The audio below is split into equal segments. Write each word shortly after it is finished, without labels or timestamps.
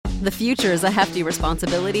The future is a hefty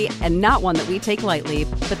responsibility and not one that we take lightly.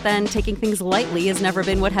 But then taking things lightly has never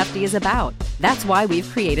been what Hefty is about. That's why we've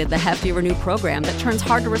created the Hefty Renew program that turns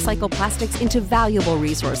hard-to-recycle plastics into valuable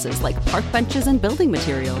resources like park benches and building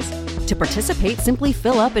materials. To participate, simply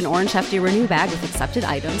fill up an orange Hefty Renew bag with accepted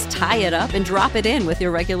items, tie it up, and drop it in with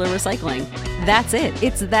your regular recycling. That's it.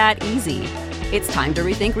 It's that easy. It's time to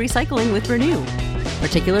rethink recycling with Renew.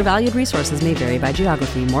 Particular valued resources may vary by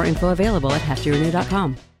geography. More info available at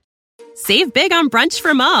heftyrenew.com. Save big on brunch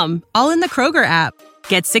for mom, all in the Kroger app.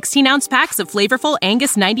 Get 16-ounce packs of flavorful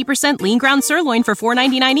Angus 90% lean ground sirloin for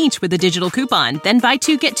 $4.99 each with a digital coupon. Then buy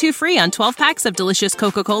 2, get 2 free on 12 packs of delicious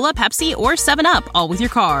Coca-Cola, Pepsi, or 7-Up, all with your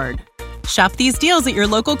card. Shop these deals at your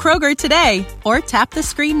local Kroger today, or tap the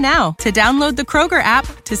screen now to download the Kroger app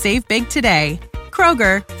to save big today.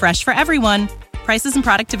 Kroger, fresh for everyone. Prices and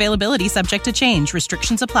product availability subject to change.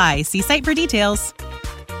 Restrictions apply. See site for details.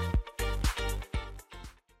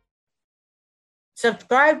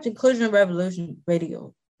 Subscribe to Inclusion Revolution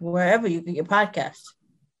Radio, wherever you get your podcasts.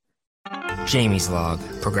 Jamie's Log.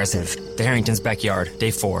 Progressive. The Harrington's Backyard.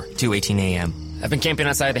 Day 4, 2:18 a.m. I've been camping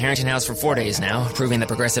outside the Harrington house for 4 days now, proving that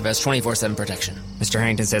Progressive has 24/7 protection. Mr.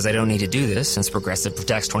 Harrington says I don't need to do this, since Progressive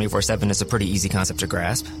protects 24/7 is a pretty easy concept to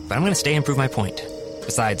grasp, but I'm going to stay and prove my point.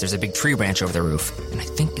 Besides, there's a big tree branch over the roof, and I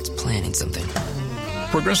think it's planning something.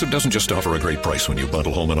 Progressive doesn't just offer a great price when you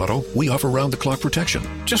bundle home and auto. We offer round-the-clock protection.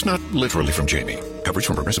 Just not literally from Jamie. Coverage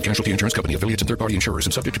from Progressive Casualty Insurance Company, affiliates, and third-party insurers,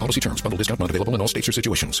 and subject to policy terms. Bundle discount not available in all states or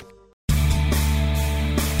situations.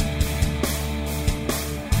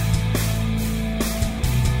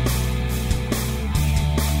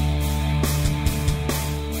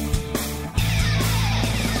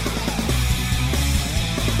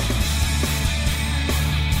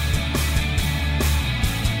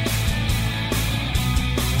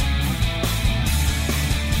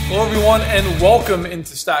 Hello, everyone, and welcome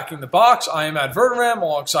into Stacking the Box. I am Matt Verderam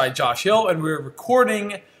alongside Josh Hill, and we're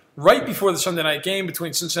recording right before the Sunday night game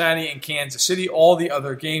between Cincinnati and Kansas City. All the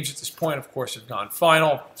other games at this point, of course, have gone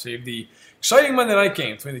final, save the exciting Monday night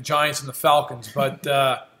game between the Giants and the Falcons, but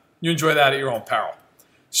you enjoy that at your own peril.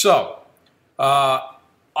 So,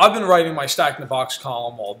 I've been writing my Stacking the Box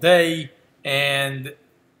column all day, and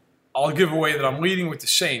I'll give away that I'm leading with the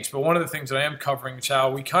Saints, but one of the things that I am covering is how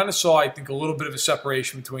we kind of saw, I think, a little bit of a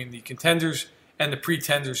separation between the contenders and the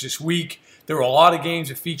pretenders this week. There were a lot of games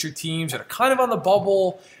that featured teams that are kind of on the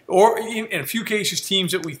bubble, or in a few cases,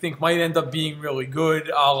 teams that we think might end up being really good,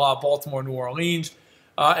 a la Baltimore, New Orleans.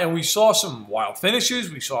 And we saw some wild finishes.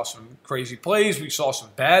 We saw some crazy plays. We saw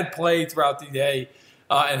some bad play throughout the day.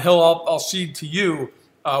 And Hill, I'll cede to you.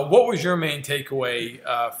 What was your main takeaway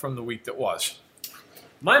from the week that was?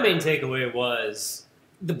 My main takeaway was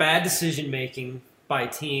the bad decision-making by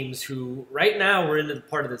teams who, right now, we're in the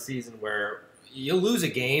part of the season where you lose a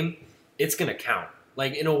game, it's going to count,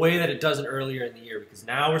 like in a way that it doesn't earlier in the year, because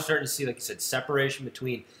now we're starting to see, like you said, separation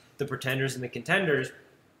between the pretenders and the contenders.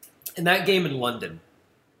 In that game in London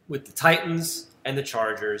with the Titans and the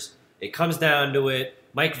Chargers, it comes down to it.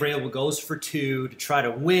 Mike Vrabel goes for 2 to try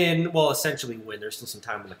to win, well, essentially win. There's still some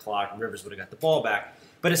time on the clock, and Rivers would have got the ball back.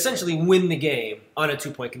 But essentially win the game on a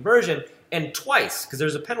 2-point conversion. And twice, because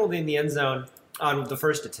there's a penalty in the end zone on the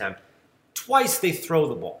first attempt, twice they throw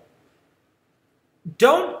the ball.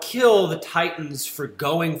 Don't kill the Titans for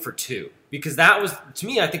going for 2, because that was, to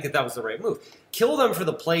me, I think that was the right move. Kill them for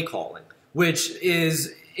the play calling, which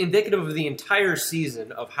is indicative of the entire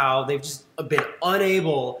season of how they've just been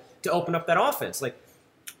unable to open up that offense. Like,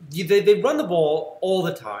 they run the ball all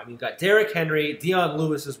the time. You've got Derrick Henry, Dion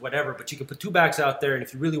Lewis is whatever, but you can put 2 backs out there, and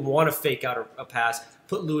if you really want to fake out a pass,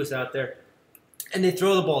 put Lewis out there. And they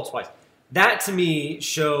throw the ball twice. That, to me,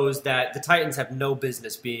 shows that the Titans have no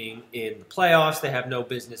business being in the playoffs. They have no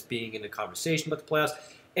business being in the conversation about the playoffs.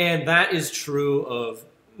 And that is true of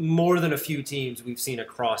more than a few teams we've seen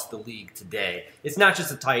across the league today. It's not just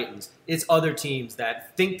the Titans. It's other teams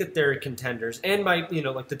that think that they're contenders, and like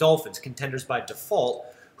the Dolphins, contenders by default,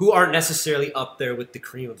 who aren't necessarily up there with the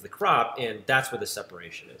cream of the crop, and that's where the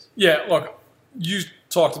separation is. Yeah, look, you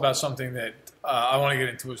talked about something that I want to get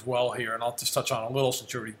into as well here, and I'll just touch on a little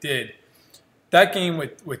since you already did. That game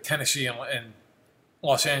with Tennessee and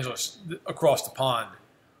Los Angeles across the pond,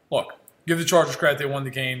 look, give the Chargers credit, they won the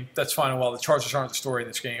game. That's fine and well. The Chargers aren't the story in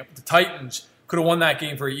this game. The Titans could have won that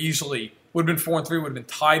game very easily. Would have been 4-3, would have been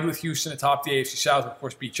tied with Houston atop the AFC South, of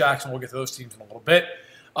course, beat Jackson. We'll get to those teams in a little bit.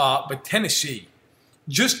 But Tennessee,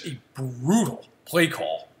 just a brutal play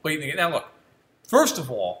call late in the game. Now, look, first of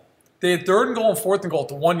all, they had 3rd and goal and 4th and goal at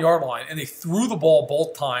the 1-yard line, and they threw the ball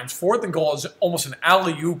both times. 4th and goal is almost an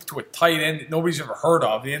alley-oop to a tight end that nobody's ever heard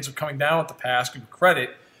of. He ends up coming down with the pass, give him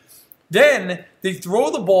credit. Then they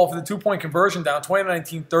throw the ball for the 2-point conversion down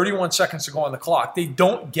 2019, 31 seconds to go on the clock. They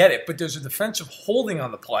don't get it, but there's a defensive holding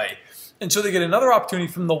on the play. And so they get another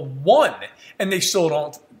opportunity from the 1, and they still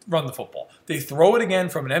don't run the football. They throw it again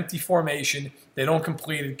from an empty formation. They don't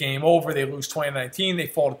complete it. Game over. They lose 2019. They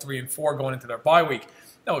fall to 3-4 going into their bye week.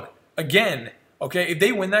 Now, look, again, okay, if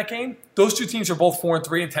they win that game, those two teams are both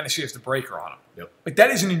 4-3, and Tennessee has the breaker on them. Yep. Like,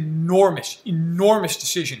 that is an enormous, enormous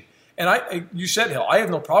decision. And you said, Hill, I have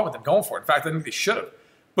no problem with them going for it. In fact, I think they should have.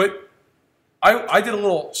 But I did a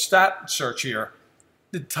little stat search here.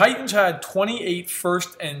 The Titans had 28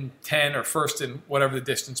 first and 10 or first and whatever the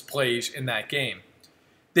distance plays in that game.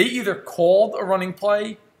 They either called a running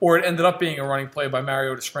play or it ended up being a running play by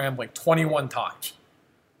Mariota scrambling 21 times.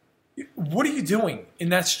 What are you doing in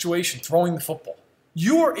that situation, throwing the football?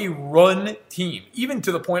 You are a run team, even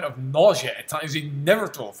to the point of nausea at times. They never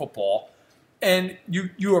throw a football. And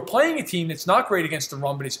you are playing a team that's not great against the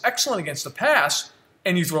run, but is excellent against the pass,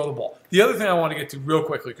 and you throw the ball. The other thing I want to get to real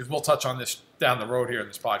quickly, because we'll touch on this down the road here in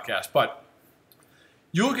this podcast, but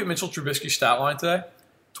you look at Mitchell Trubisky's stat line today,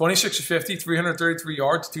 26 of 50, 333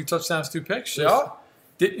 yards, 2 touchdowns, 2 picks. Yeah.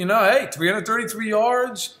 333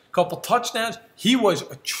 yards, a couple touchdowns. He was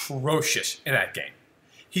atrocious in that game.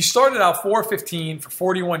 He started out 4-15 for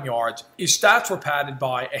 41 yards. His stats were padded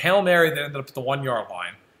by a Hail Mary that ended up at the 1-yard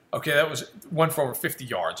line. Okay, that was one for over 50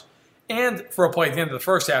 yards. And for a play at the end of the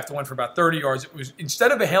first half that went for about 30 yards, it was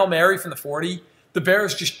instead of a Hail Mary from the 40, the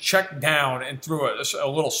Bears just checked down and threw a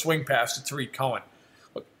little swing pass to Tariq Cohen.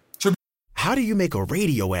 Look, how do you make a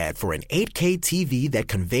radio ad for an 8K TV that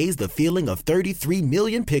conveys the feeling of 33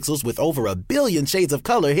 million pixels with over a billion shades of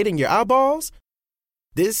color hitting your eyeballs?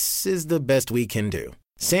 This is the best we can do.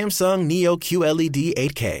 Samsung Neo QLED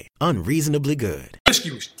 8K, unreasonably good.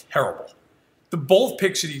 Trubisky was terrible. Both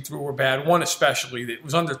picks that he threw were bad, one especially that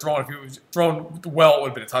was underthrown. If it was thrown well, it would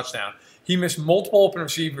have been a touchdown. He missed multiple open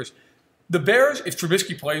receivers. The Bears, if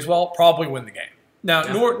Trubisky plays well, probably win the game. Now,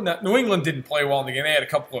 New England didn't play well in the game. They had a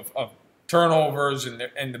couple of turnovers,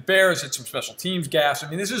 and the Bears had some special teams gaffes. I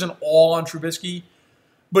mean, this isn't all on Trubisky,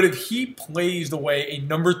 but if he plays the way a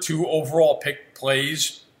number 2 overall pick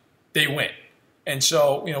plays, they win. And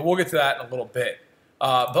so, we'll get to that in a little bit.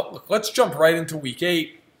 But look, let's jump right into Week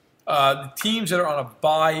 8. The teams that are on a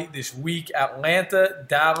bye this week: Atlanta,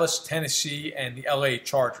 Dallas, Tennessee, and the LA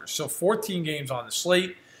Chargers. So 14 games on the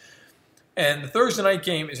slate. And the Thursday night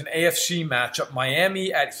game is an AFC matchup,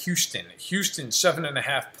 Miami at Houston. Houston,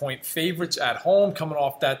 7.5-point favorites at home, coming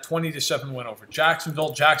off that 20-7 win over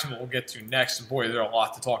Jacksonville. Jacksonville we'll get to next, and boy, there's a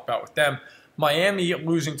lot to talk about with them. Miami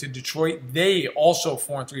losing to Detroit. They also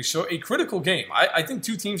 4-3. So a critical game. I think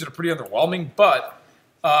two teams that are pretty underwhelming, but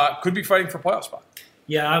could be fighting for playoff spot.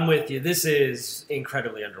 Yeah, I'm with you. This is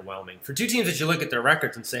incredibly underwhelming. For two teams that you look at their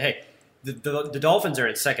records and say, hey, the Dolphins are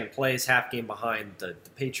in second place, half game behind the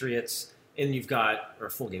Patriots, and you've got, or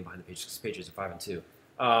a full game behind the Patriots, because the Patriots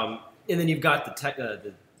are 5-2. And then you've got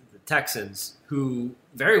the Texans, who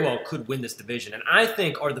very well could win this division, and I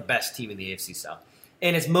think are the best team in the AFC South.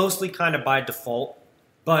 And it's mostly kind of by default,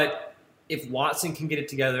 but if Watson can get it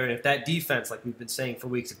together, and if that defense, like we've been saying for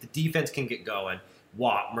weeks, if the defense can get going,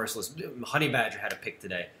 Watt, merciless, Honey Badger had a pick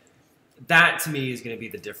today. That, to me, is going to be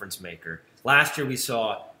the difference maker. Last year we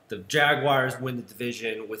saw the Jaguars win the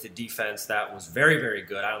division with a defense that was very, very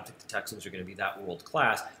good. I don't think the Texans are going to be that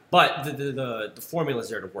world-class, but the formula is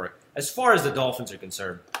there to work. As far as the Dolphins are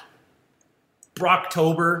concerned,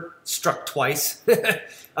 Brocktober struck twice.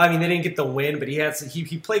 I mean, they didn't get the win, but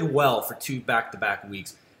he played well for 2 back-to-back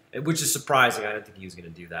weeks, which is surprising. I didn't think he was going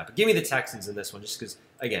to do that. But give me the Texans in this one just because,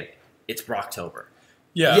 again, it's Brocktober.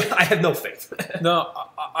 Yeah, I have no faith. No,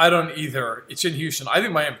 I don't either. It's in Houston. I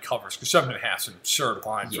think Miami covers because 7.5 is an absurd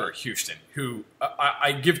line for Houston, who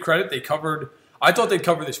I give credit. They covered. I thought they'd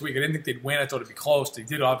cover this week. I didn't think they'd win. I thought it'd be close. They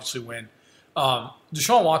did obviously win.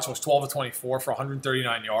 Deshaun Watson was 12 of 24 for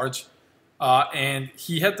 139 yards, and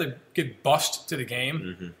he had to get bussed to the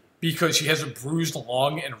game because he has a bruised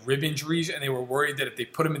lung and rib injuries, and they were worried that if they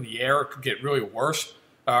put him in the air, it could get really worse,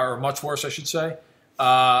 or much worse, I should say.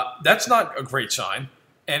 That's not a great sign.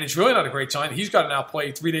 And it's really not a great sign. He's got to now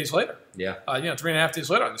play 3 days later. Yeah. 3.5 days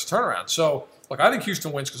later on this turnaround. So, look, I think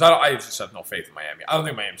Houston wins because I just have no faith in Miami. I don't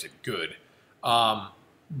think Miami's good.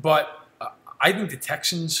 But I think the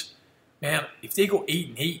Texans, man, if they go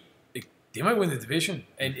 8-8, they might win the division.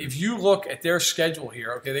 And if you look at their schedule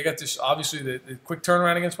here, okay, they got this, obviously, the quick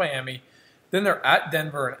turnaround against Miami. Then they're at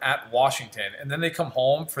Denver and at Washington. And then they come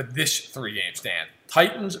home for this 3-game stand.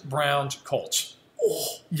 Titans, Browns, Colts.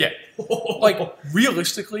 Oh, yeah. Like,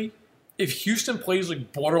 realistically, if Houston plays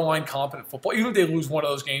like borderline competent football, even if they lose one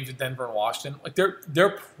of those games in Denver and Washington, like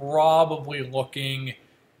they're probably looking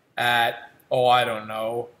at, I don't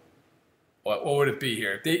know, what would it be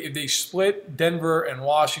here? If they split Denver and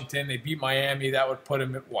Washington, they beat Miami, that would put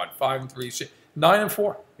them at what, 5-3,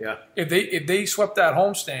 9-4. Yeah. If they swept that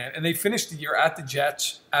homestand and they finished the year at the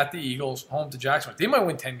Jets, at the Eagles, home to Jacksonville, they might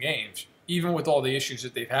win 10 games, even with all the issues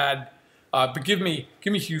that they've had. But give me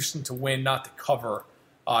Houston to win, not to cover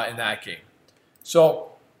in that game.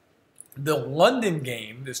 So the London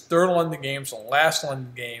game, this third London game, is the last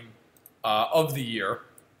London game of the year,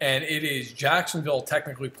 and it is Jacksonville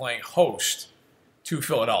technically playing host to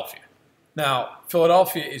Philadelphia. Now,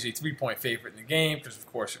 Philadelphia is a 3-point favorite in the game because,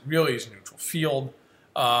 of course, it really is a neutral field.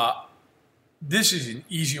 This is an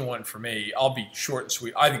easy one for me. I'll be short and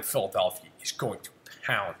sweet. I think Philadelphia is going to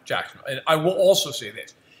pound Jacksonville. And I will also say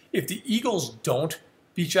this. If the Eagles don't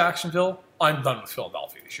beat Jacksonville, I'm done with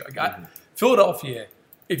Philadelphia this year. I got Philadelphia,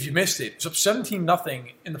 if you missed it, was up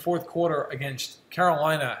 17-0 in the fourth quarter against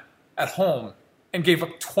Carolina at home and gave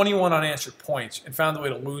up 21 unanswered points and found a way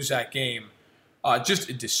to lose that game. Just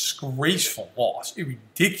a disgraceful loss, a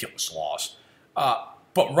ridiculous loss.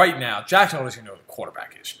 But right now, Jacksonville doesn't even know who the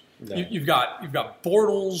quarterback is. No. You've got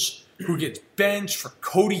Bortles, who gets benched for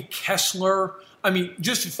Cody Kessler. I mean,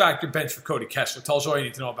 just the fact you're benched for Cody Kessler tells all you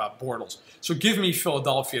need to know about Bortles. So give me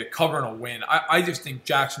Philadelphia to cover and a win. I just think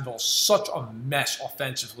Jacksonville is such a mess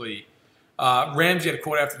offensively. Ramsey had a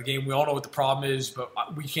quote after the game. We all know what the problem is, but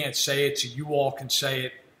we can't say it, so you all can say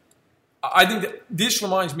it. I think that this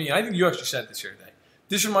reminds me, and I think you actually said this here today,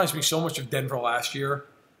 this reminds me so much of Denver last year,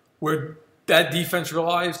 where that defense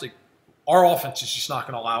realized, like, our offense is just not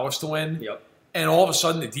going to allow us to win. Yep. And all of a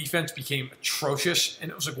sudden, the defense became atrocious,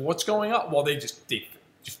 and it was like, what's going on? Well, they just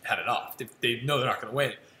had enough. They know they're not going to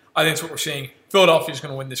win. I think that's what we're seeing. Philadelphia is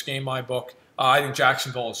going to win this game, in my book. I think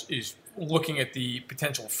Jacksonville is looking at the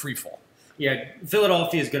potential free fall. Yeah,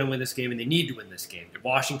 Philadelphia is going to win this game, and they need to win this game. If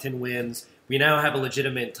Washington wins, we now have a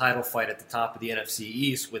legitimate title fight at the top of the NFC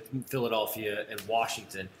East with Philadelphia and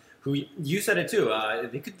Washington, who, you said it too,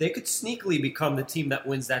 they could sneakily become the team that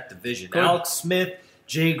wins that division. Good. Alex Smith,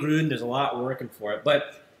 Jay Gruden, there's a lot working for it.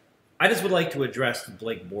 But I just would like to address the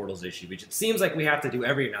Blake Bortles issue, which it seems like we have to do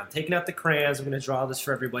every year now. I'm taking out the crayons. I'm going to draw this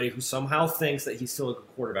for everybody who somehow thinks that he's still a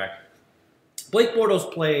good quarterback. Blake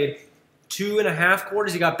Bortles played 2.5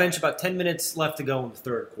 quarters. He got benched about 10 minutes left to go in the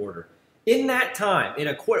third quarter. In that time, in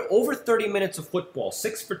a quarter, over 30 minutes of football,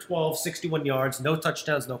 6 for 12, 61 yards, no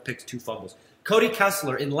touchdowns, no picks, 2 fumbles. Cody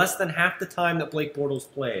Kessler, in less than half the time that Blake Bortles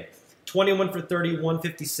played, 21 for 30,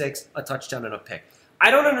 156, a touchdown and a pick.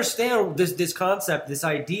 I don't understand this concept, this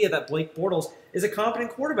idea that Blake Bortles is a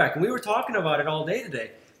competent quarterback. And we were talking about it all day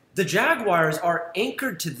today. The Jaguars are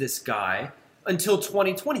anchored to this guy until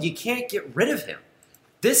 2020. You can't get rid of him.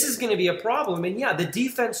 This is going to be a problem. And yeah, the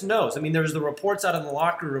defense knows. I mean, there's the reports out in the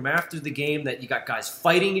locker room after the game that you got guys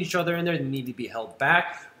fighting each other in there. They need to be held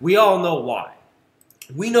back. We all know why.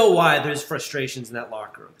 We know why there's frustrations in that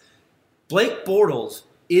locker room. Blake Bortles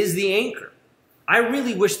is the anchor. I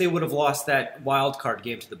really wish they would have lost that wild card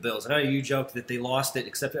game to the Bills. I know you joked that they lost it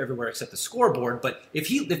everywhere except the scoreboard, but if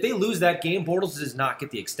they lose that game, Bortles does not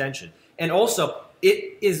get the extension. And also,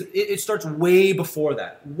 it starts way before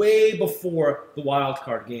that, way before the wild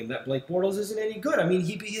card game, that Blake Bortles isn't any good. I mean,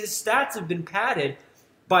 his stats have been padded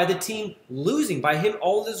by the team losing, by him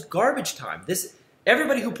all this garbage time.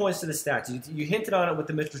 Everybody who points to the stats, you hinted on it with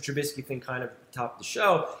the Mitchell Trubisky thing kind of at the top of the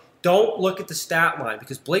show. Don't look at the stat line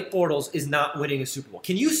because Blake Bortles is not winning a Super Bowl.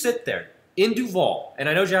 Can you sit there in Duval, and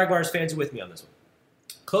I know Jaguars fans are with me on this one,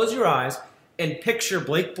 close your eyes and picture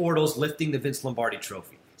Blake Bortles lifting the Vince Lombardi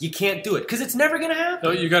trophy? You can't do it because it's never going to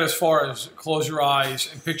happen. No, you got as far as close your eyes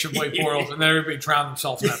and picture Blake Bortles, and then everybody drowned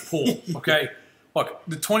themselves in that pool, okay? Look,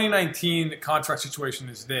 the 2019 contract situation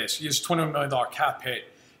is this. He has a $21 million cap hit.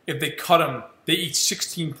 If they cut him, they eat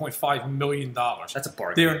 $16.5 million. That's a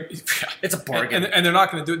bargain. It's a bargain. And they're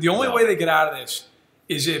not going to do it. The only way they get out of this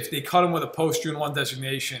is if they cut him with a post-June 1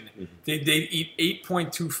 designation. Mm-hmm. They'd eat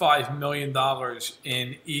 $8.25 million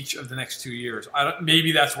in each of the next 2 years.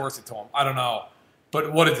 Maybe that's worth it to them. I don't know.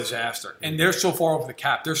 But what a disaster. And they're so far over the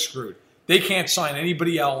cap. They're screwed. They can't sign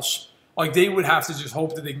anybody else. Like, they would have to just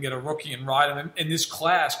hope that they can get a rookie and ride him. And this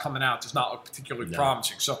class coming out does not look particularly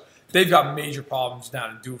promising. So they've got major problems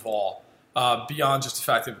down in Duval beyond just the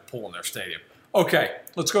fact they have a pool in their stadium. Okay,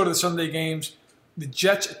 let's go to the Sunday games. The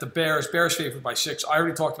Jets at the Bears. Bears favored by 6. I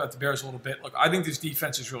already talked about the Bears a little bit. Look, I think this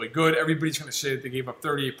defense is really good. Everybody's going to say that they gave up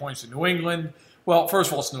 38 points to New England. Well, first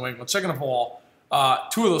of all, it's New England. Second of all, 2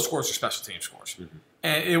 of those scores are special team scores. Mm-hmm.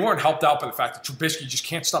 And they weren't helped out by the fact that Trubisky just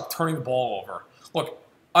can't stop turning the ball over. Look,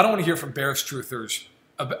 I don't want to hear from Bears truthers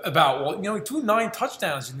about, well, he threw 9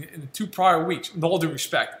 touchdowns in the 2 prior weeks. With all due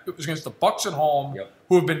respect, it was against the Bucs at home,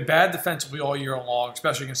 who have been bad defensively all year long,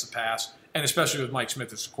 especially against the pass, and especially with Mike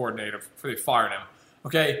Smith as the coordinator before they fired him.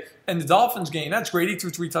 Okay, and the Dolphins game, that's great. He threw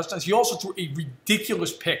 3 touchdowns. He also threw a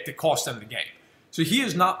ridiculous pick that cost them the game. So he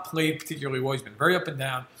has not played particularly well. He's been very up and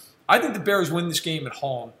down. I think the Bears win this game at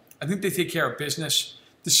home. I think they take care of business.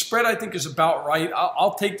 The spread, I think, is about right.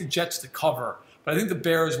 I'll take the Jets to cover, but I think the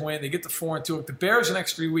Bears win. They get to 4-2. If the Bears the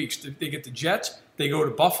next 3 weeks, they get the Jets, they go to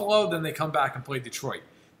Buffalo, then they come back and play Detroit.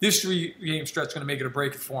 This 3-game stretch is going to make it or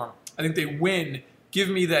break it for them. I think they win. Give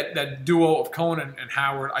me that duo of Cohen and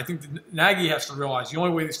Howard. I think Nagy has to realize the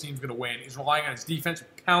only way this team's going to win is relying on his defense,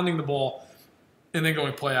 pounding the ball, and then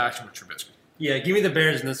going play action with Trubisky. Yeah, give me the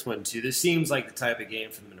Bears in this one, too. This seems like the type of game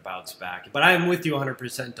for them to bounce back. But I'm with you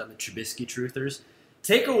 100% on the Trubisky truthers.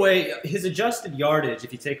 Take away his adjusted yardage,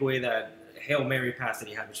 if you take away that Hail Mary pass that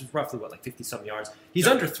he had, which is roughly, 50-something yards, he's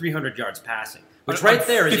under 300 yards passing. Which right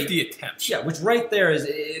there is 50 attempts. Yeah, which right there is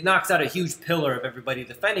it knocks out a huge pillar of everybody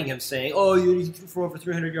defending him, saying, "Oh, you threw for over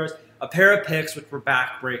 300 yards." A pair of picks, which were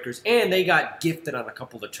backbreakers, and they got gifted on a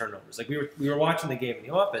couple of turnovers. Like we were watching the game in the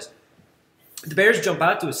office. The Bears jump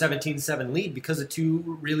out to a 17-7 lead because of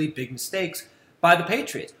 2 really big mistakes by the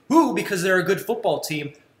Patriots, who, because they're a good football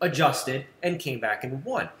team, adjusted and came back and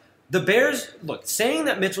won. The Bears, look, saying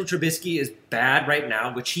that Mitchell Trubisky is bad right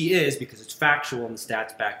now, which he is because it's factual and the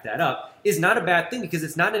stats back that up, is not a bad thing because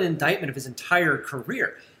it's not an indictment of his entire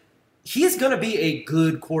career. He is going to be a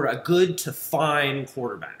good to fine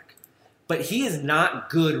quarterback. But he is not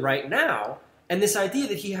good right now, and this idea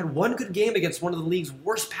that he had 1 good game against one of the league's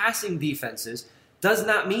worst passing defenses does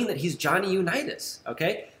not mean that he's Johnny Unitas,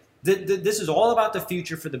 okay? This is all about the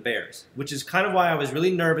future for the Bears, which is kind of why I was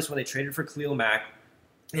really nervous when they traded for Khalil Mack.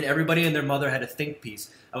 And everybody and their mother had a think piece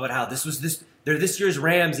about how they're this year's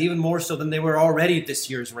Rams even more so than they were already this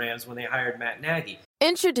year's Rams when they hired Matt Nagy.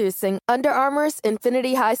 Introducing Under Armour's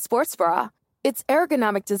Infinity High Sports Bra. Its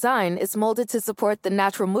ergonomic design is molded to support the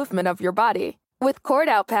natural movement of your body. With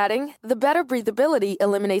cord-out padding, the better breathability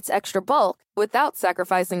eliminates extra bulk without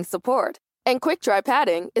sacrificing support. And quick-dry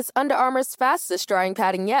padding is Under Armour's fastest-drying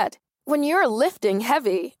padding yet. When you're lifting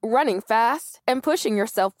heavy, running fast, and pushing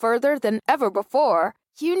yourself further than ever before,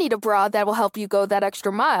 you need a bra that will help you go that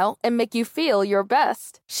extra mile and make you feel your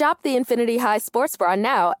best. Shop the Infinity High Sports Bra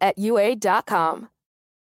now at UA.com.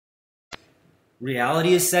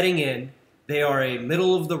 Reality is setting in. They are a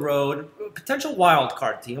middle-of-the-road, potential wild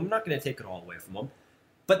card team. I'm not going to take it all away from them.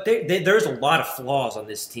 But there's a lot of flaws on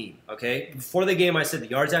this team, okay? Before the game, I said the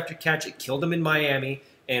yards after catch, it killed them in Miami.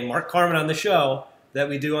 And Mark Carman on the show that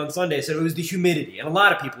we do on Sunday said it was the humidity. And a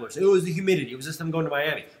lot of people are saying, it was the humidity. It was just them going to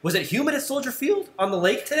Miami. Was it humid at Soldier Field on the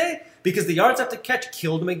lake today? Because the yards after catch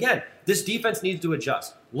killed them again. This defense needs to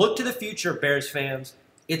adjust. Look to the future, Bears fans.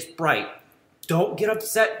 It's bright. Don't get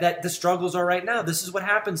upset that the struggles are right now. This is what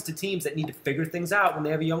happens to teams that need to figure things out when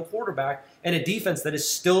they have a young quarterback and a defense that is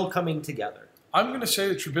still coming together. I'm going to say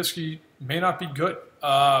that Trubisky may not be good,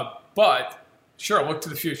 but sure, look to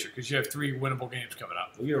the future because you have 3 winnable games coming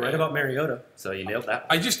up. Well, you're right about Mariota, so you nailed that.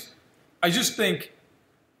 I just think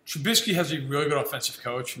Trubisky has a really good offensive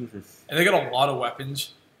coach, and they got a lot of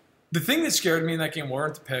weapons. The thing that scared me in that game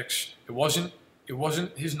weren't the picks. It wasn't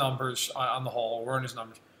his numbers on the whole. Weren't his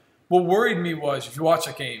numbers. What worried me was, if you watch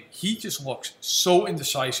that game, he just looks so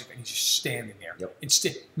indecisive, and he's just standing there. Yep.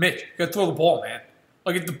 Mitch, you got to throw the ball, man.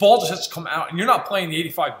 Like, if the ball just has to come out, and you're not playing the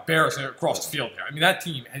 85 Bears across the field there. I mean, that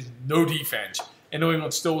team has no defense, and New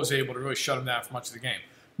England still was able to really shut them down for much of the game.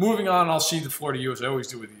 Moving on, I'll see the floor to you, as I always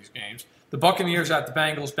do with these games. The Buccaneers at the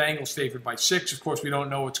Bengals. Bengals favored by 6. Of course, we don't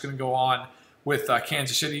know what's going to go on with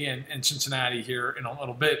Kansas City and Cincinnati here in a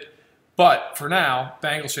little bit. But for now,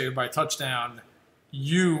 Bengals favored by a touchdown.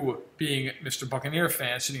 You, being Mr. Buccaneer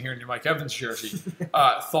fan, sitting here in your Mike Evans jersey,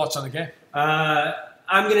 thoughts on the game?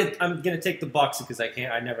 I'm gonna take the Bucs because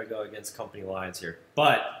I never go against company lines here.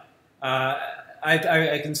 But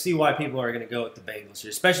I can see why people are going to go with the Bengals here,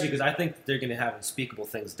 especially because I think they're going to have unspeakable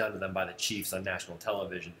things done to them by the Chiefs on national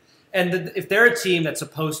television. And if they're a team that's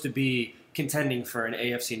supposed to be contending for an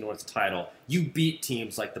AFC North title, you beat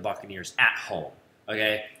teams like the Buccaneers at home.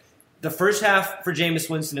 Okay. The first half for Jameis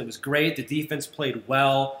Winston, it was great. The defense played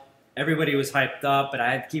well. Everybody was hyped up, but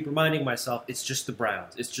I had to keep reminding myself, it's just the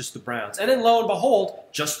Browns. It's just the Browns. And then lo and behold,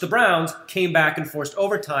 just the Browns came back and forced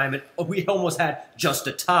overtime, and we almost had just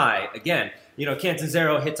a tie again. You know,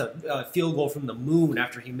 Catanzaro hits a field goal from the moon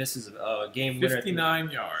after he misses a game winner. 59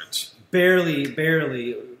 yards.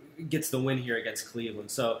 Barely gets the win here against Cleveland.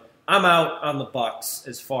 So I'm out on the Bucs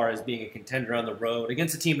as far as being a contender on the road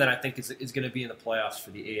against a team that I think is going to be in the playoffs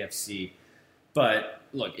for the AFC. But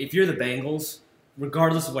look, if you're the Bengals,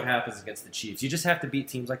 regardless of what happens against the Chiefs. You just have to beat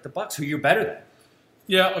teams like the Bucs, who you're better than.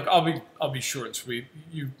 Yeah, look, I'll be short and sweet.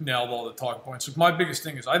 You nailed all the talking points. Look, my biggest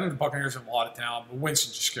thing is I think the Buccaneers have a lot of talent, but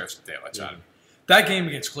Winston just scares the daylights out of me. That game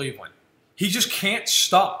against Cleveland, he just can't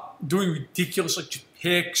stop doing ridiculous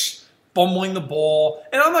picks, fumbling the ball.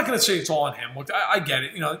 And I'm not going to say it's all on him. Look, I get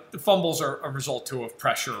it. The fumbles are a result too of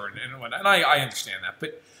pressure, and I understand that.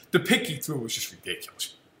 But the pick he threw was just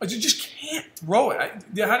ridiculous. You just can't throw it.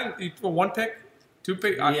 How did you throw one pick, two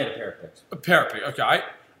picks? He had a pair of picks. A pair of picks. Okay, I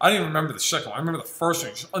don't even remember the second one. I remember the first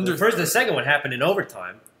one. The second one happened in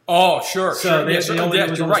overtime. Oh, sure. So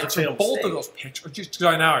you're right. So both of those picks are just.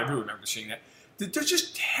 Now I do remember seeing that. They're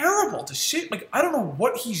just terrible to see. I don't know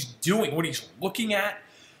what he's doing, what he's looking at.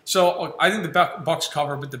 So look, I think the Bucs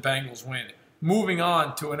cover, but the Bengals win. Moving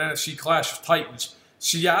on to an NFC clash of Titans.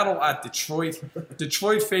 Seattle at Detroit.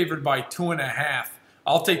 Detroit favored by 2.5.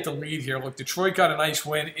 I'll take the lead here. Look, Detroit got a nice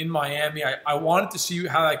win in Miami. I wanted to see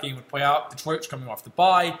how that game would play out. Detroit was coming off the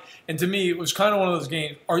bye. And to me, it was kind of one of those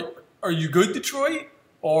games. Are you good, Detroit?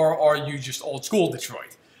 Or are you just old school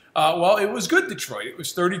Detroit? Well, it was good Detroit. It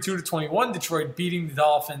was 32-21 Detroit beating the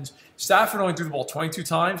Dolphins. Stafford only threw the ball 22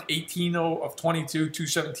 times, 18 of 22,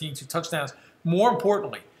 217, 2 touchdowns. More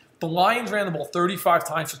importantly, the Lions ran the ball 35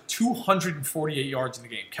 times for 248 yards in the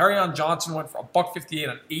game. Kerryon Johnson went for $158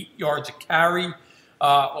 on 8 yards a carry.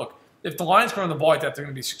 Look, if the Lions can run the ball like that, they're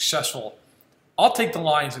going to be successful. I'll take the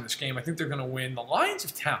Lions in this game. I think they're going to win. The Lions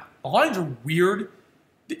have talent. The Lions are weird.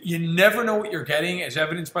 You never know what you're getting, as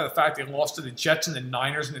evidenced by the fact they lost to the Jets and the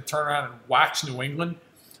Niners and the turnaround and waxed New England.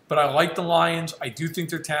 But I like the Lions. I do think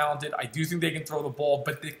they're talented. I do think they can throw the ball.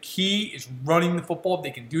 But the key is running the football. If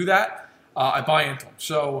they can do that, I buy into them.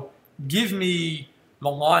 So give me the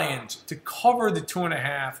Lions to cover the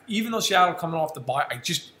 2.5. Even though Seattle coming off the bye,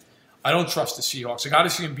 I don't trust the Seahawks. I got to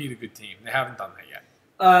see them beat a good team. They haven't done that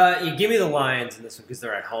yet. You give me the Lions in this one because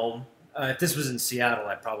they're at home. If this was in Seattle,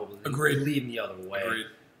 I'd probably lean the other way. Agreed.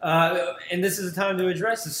 And this is the time to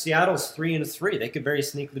address this. Seattle's 3-3. They could very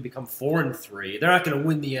sneakily become 4-3. They're not going to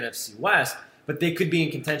win the NFC West, but they could be in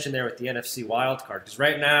contention there with the NFC wild card. Because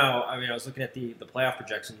right now, I was looking at the playoff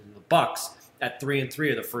projections, and the Bucs at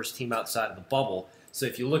 3-3 are the first team outside of the bubble. So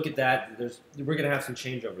if you look at that, we're going to have some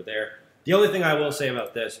changeover there. The only thing I will say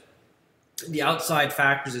about this, the outside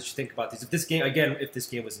factors that you think about these. If this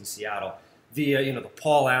game was in Seattle, the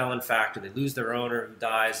Paul Allen factor, they lose their owner who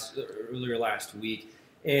dies earlier last week.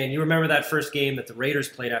 And you remember that first game that the Raiders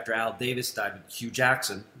played after Al Davis died with Hugh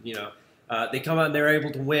Jackson. They come out and they're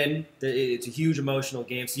able to win. It's a huge emotional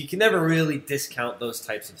game. So you can never really discount those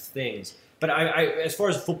types of things. But as far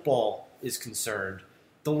as football is concerned,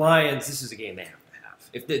 the Lions, this is a game they have to have.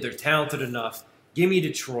 If they're talented enough, give me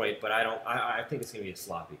Detroit, but I think it's going to be a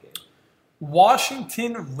sloppy game.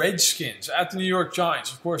 Washington Redskins at the New York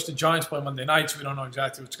Giants. Of course, the Giants play Monday night, so we don't know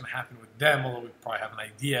exactly what's going to happen with them, although we probably have an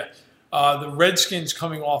idea. The Redskins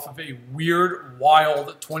coming off of a weird,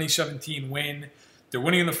 wild 2017 win. They're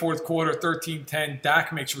winning in the fourth quarter, 13-10.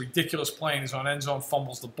 Dak makes a ridiculous play in his own end zone,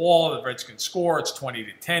 fumbles the ball. The Redskins score. It's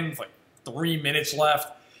 20-10 with 3 minutes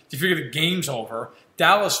left. You figure the game's over.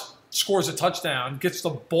 Dallas scores a touchdown, gets the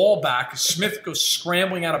ball back. Smith goes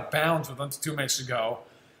scrambling out of bounds with under 2 minutes to go.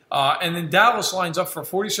 And then Dallas lines up for a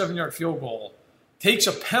 47-yard field goal, takes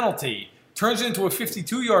a penalty, turns it into a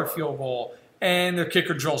 52-yard field goal, and their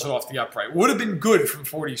kicker drills it off the upright. Would have been good from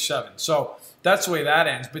 47. So that's the way that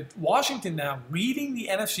ends. But Washington now leading the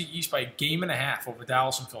NFC East by 1.5 games over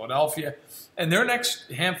Dallas and Philadelphia. And their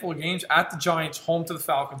next handful of games at the Giants, home to the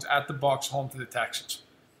Falcons, at the Bucs, home to the Texans.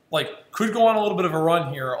 Could go on a little bit of a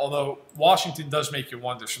run here, although Washington does make you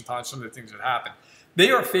wonder sometimes some of the things that happen.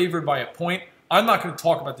 They are favored by a point. I'm not going to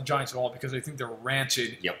talk about the Giants at all because I think they're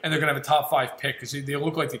rancid, and they're going to have a top 5 pick because they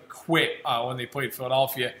look like they quit when they played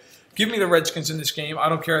Philadelphia. Give me the Redskins in this game. I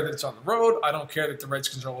don't care that it's on the road. I don't care that the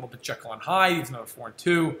Redskins are a little bit Jekyll and Hyde, even though they're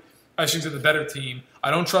 4-2. I think they're the better team. I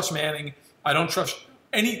don't trust Manning. I don't trust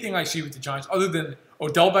anything I see with the Giants other than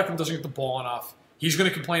Odell Beckham doesn't get the ball enough. He's going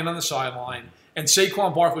to complain on the sideline. And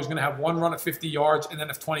Saquon Barkley is going to have one run of 50 yards and then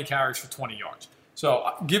have 20 carries for 20 yards. So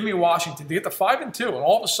give me Washington to get to 5-2 and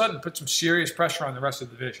all of a sudden put some serious pressure on the rest of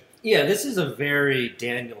the division. Yeah, this is a very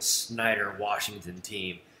Daniel Snyder Washington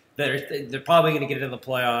team. They're probably going to get it in the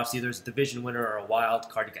playoffs, either as a division winner or a wild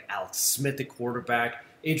card. You got Alex Smith, the quarterback,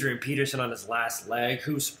 Adrian Peterson on his last leg,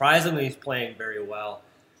 who surprisingly is playing very well.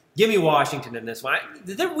 Give me Washington in this one.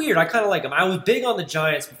 They're weird. I kind of like them. I was big on the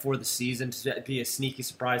Giants before the season to be a sneaky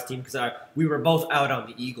surprise team because we were both out on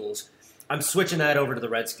the Eagles. I'm switching that over to the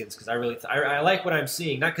Redskins because I like what I'm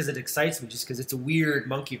seeing, not because it excites me, just because it's a weird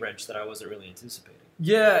monkey wrench that I wasn't really anticipating.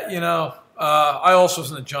 Yeah, I also was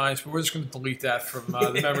in the Giants, but we're just going to delete that from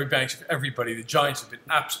the memory banks of everybody. The Giants have been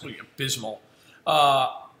absolutely abysmal.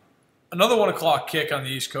 Another 1 o'clock kick on the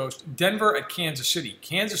East Coast. Denver at Kansas City.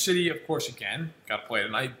 Kansas City, of course, again, got to play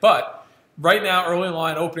tonight. But right now,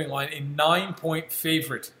 opening line, a 9-point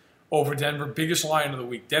favorite over Denver. Biggest line of the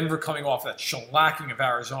week. Denver coming off that shellacking of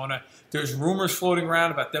Arizona. There's rumors floating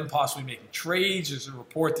around about them possibly making trades. There's a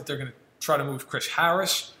report that they're going to try to move Chris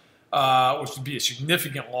Harris, which would be a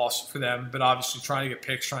significant loss for them, but obviously trying to get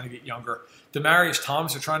picks, trying to get younger. Demaryius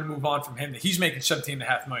Thomas, they're trying to move on from him. He's making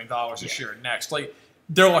 $17.5 million this year and next.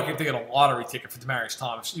 They're lucky if they get a lottery ticket for Demaryius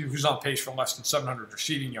Thomas, who's on pace for less than 700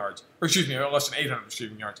 receiving yards, less than 800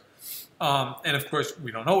 receiving yards. And, of course,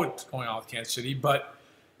 we don't know what's going on with Kansas City, but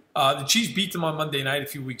the Chiefs beat them on Monday night a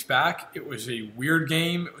few weeks back. It was a weird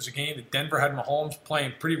game. It was a game that Denver had Mahomes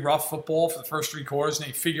playing pretty rough football for the first 3 quarters, and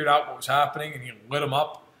he figured out what was happening, and he lit them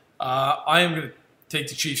up. I am going to take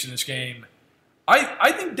the Chiefs in this game.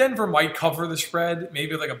 I think Denver might cover the spread,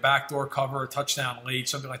 maybe like a backdoor cover, a touchdown late,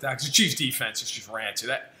 something like that, because the Chiefs' defense is just rancid.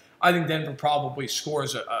 I think Denver probably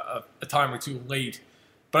scores a time or two late,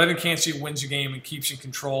 but I think Kansas City wins the game and keeps in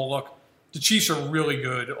control. Look, the Chiefs are really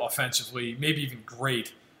good offensively, maybe even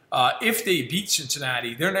great. If they beat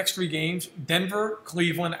Cincinnati, their next 3 games, Denver,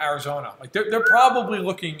 Cleveland, Arizona. They're probably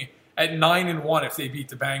looking at 9-1 if they beat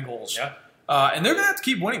the Bengals. Yeah. And they're going to have to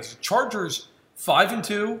keep winning. The Chargers,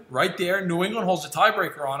 5-2, right there. New England holds a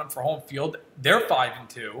tiebreaker on them for home field. They're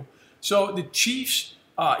 5-2. So the Chiefs,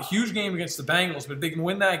 huge game against the Bengals, but if they can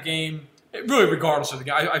win that game, really regardless of the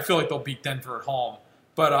game, I feel like they'll beat Denver at home.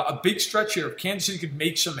 But a big stretch here, if Kansas City could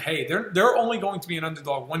make some hay, they're only going to be an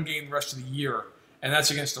underdog 1 game the rest of the year, and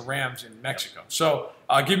that's against the Rams in Mexico. So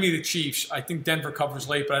give me the Chiefs. I think Denver covers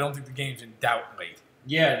late, but I don't think the game's in doubt late.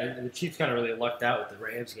 Yeah, the Chiefs kind of really lucked out with the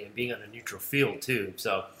Rams game being on a neutral field, too.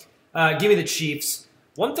 So give me the Chiefs.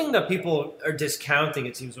 One thing that people are discounting,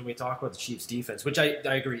 it seems, when we talk about the Chiefs' defense, which I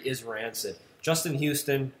agree is rancid, Justin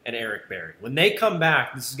Houston and Eric Berry. When they come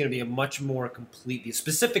back, this is going to be a much more complete,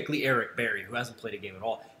 specifically Eric Berry, who hasn't played a game at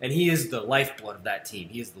all. And he is the lifeblood of that team.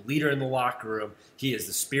 He is the leader in the locker room. He is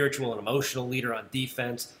the spiritual and emotional leader on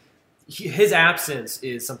defense. His absence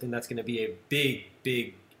is something that's going to be a big,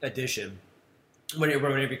 big addition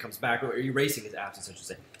whenever he comes back, or erasing his absence, I should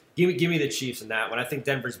say. Give me the Chiefs in that one. I think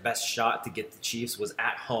Denver's best shot to get the Chiefs was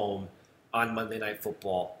at home on Monday Night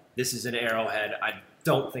Football. This is an Arrowhead. I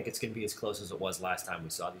don't think it's going to be as close as it was last time we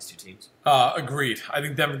saw these two teams. Agreed. I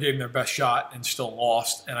think Denver gave them their best shot and still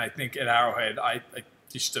lost. And I think at Arrowhead,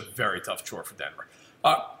 just a very tough chore for Denver.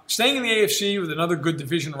 Staying in the AFC with another good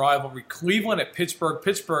division rivalry, Cleveland at Pittsburgh.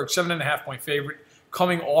 Pittsburgh, 7.5-point favorite,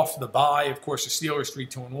 coming off the bye. Of course, the Steelers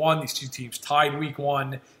 3-2-1. These two teams tied week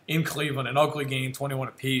 1 in Cleveland, an ugly game, 21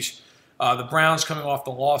 apiece. The Browns coming off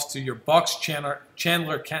the loss to your Bucks, Chandler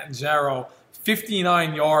Catanzaro,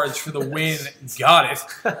 59 yards for the win. Got it.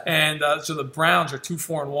 And so the Browns are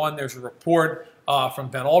 2-4-1. There's a report from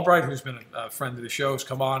Ben Albright, who's been a friend of the show, has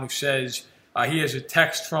come on, who says he has a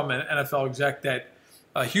text from an NFL exec that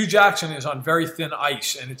Hugh Jackson is on very thin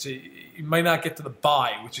ice, and he might not get to the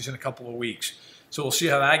bye, which is in a couple of weeks. So we'll see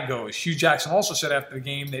how that goes. Hugh Jackson also said after the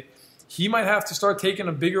game that he might have to start taking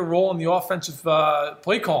a bigger role in the offensive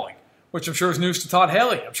play calling, which I'm sure is news to Todd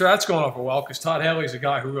Haley. I'm sure that's going over well because Todd Haley is a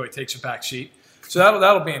guy who really takes a back seat. So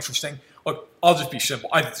that'll be interesting. Look, I'll just be simple.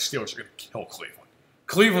 I think the Steelers are going to kill Cleveland.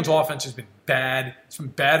 Cleveland's offense has been bad. It's been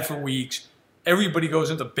bad for weeks. Everybody goes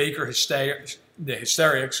into Baker hysteria,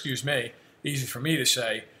 easy for me to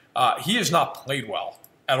say. He has not played well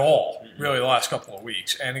at all, really, the last couple of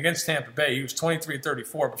weeks. And against Tampa Bay, he was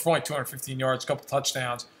 23-34, but for only 215 yards, a couple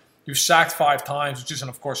touchdowns. He was sacked 5 times, which isn't,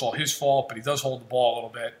 of course, all his fault, but he does hold the ball a little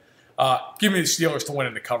bit. Give me the Steelers to win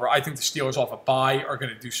in the cover. I think the Steelers off a bye are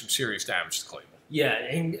going to do some serious damage to Cleveland. Yeah,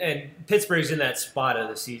 and Pittsburgh's in that spot of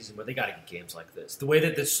the season where they got to get games like this. The way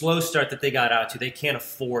that the slow start that they got out to, they can't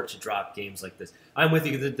afford to drop games like this. I'm with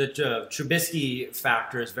you. The Trubisky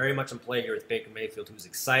factor is very much in play here with Baker Mayfield, who's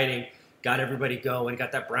exciting, got everybody going,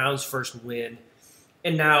 got that Browns first win.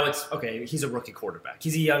 And now it's, okay, he's a rookie quarterback.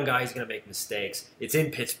 He's a young guy. He's going to make mistakes. It's in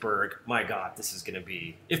Pittsburgh. My God, this is going to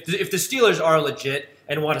be – if the Steelers are legit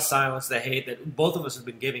and want to silence the hate that both of us have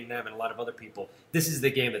been giving them and a lot of other people, this is the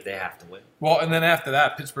game that they have to win. Well, and then after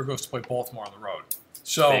that, Pittsburgh goes to play Baltimore on the road.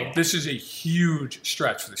 So this is a huge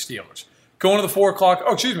stretch for the Steelers. Going to the 4 o'clock –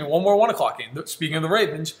 one more 1 o'clock game. Speaking of the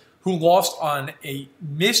Ravens, who lost on a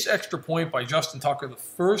missed extra point by Justin Tucker, the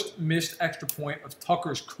first missed extra point of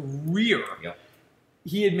Tucker's career. Yep.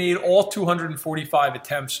 He had made all 245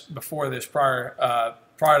 attempts before this, prior to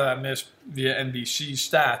that miss via NBC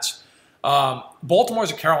stats.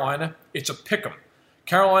 Baltimore's at Carolina. It's a pick'em.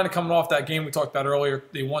 Carolina coming off that game we talked about earlier,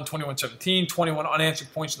 they won 21-17, 21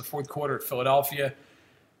 unanswered points in the fourth quarter at Philadelphia.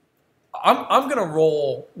 I'm going to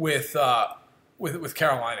roll with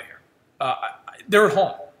Carolina here. They're at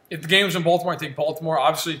home. If the game was in Baltimore, I take Baltimore.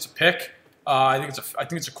 Obviously, it's a pick. I think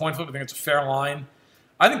it's a coin flip. I think it's a fair line.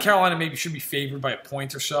 I think Carolina maybe should be favored by a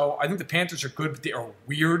point or so. I think the Panthers are good, but they are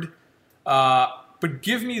weird. But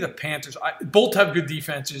give me the Panthers. Both have good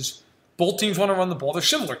defenses. Both teams want to run the ball. They're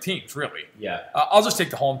similar teams, really. Yeah. I'll just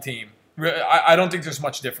take the home team. I don't think there's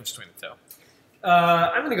much difference between the two.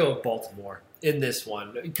 I'm going to go with Baltimore in this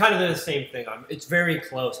one. Kind of the same thing. It's very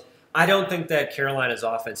close. I don't think that Carolina's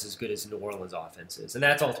offense is as good as New Orleans' offense is, and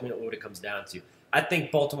that's ultimately what it comes down to. I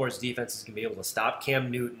think Baltimore's defense is going to be able to stop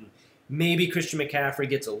Cam Newton. Maybe Christian McCaffrey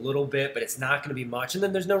gets a little bit, but it's not going to be much. And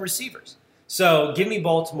then there's no receivers. So give me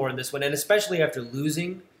Baltimore in this one, and especially after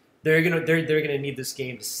losing, they're gonna need this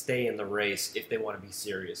game to stay in the race if they want to be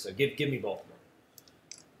serious. So give me Baltimore.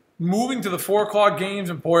 Moving to the 4 o'clock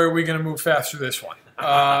games, and boy, are we going to move fast through this one.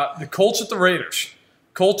 The Colts at the Raiders.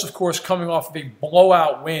 Colts, of course, coming off of a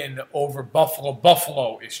blowout win over Buffalo.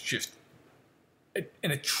 Buffalo is just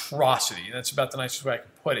an atrocity. That's about the nicest way I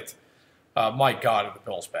can put it. My God, are the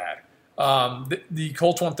Bills bad. The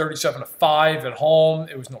Colts won 37-5 at home.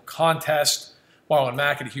 It was no contest. Marlon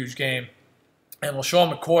Mack had a huge game. And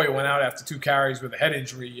LaShawn McCoy went out after 2 carries with a head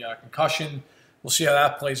injury, concussion. We'll see how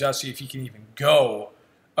that plays out, see if he can even go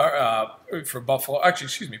for Buffalo.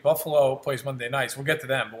 Actually, Buffalo plays Monday nights. We'll get to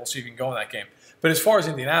them, but we'll see if he can go in that game. But as far as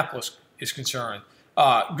Indianapolis is concerned,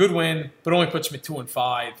 good win, but only puts them at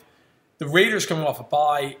 2-5. The Raiders coming off a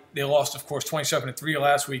bye. They lost, of course, 27-3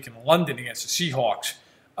 last week in London against the Seahawks.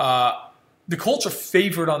 The Colts are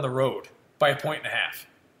favored on the road by 1.5.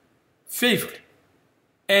 Favored.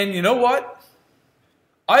 And you know what?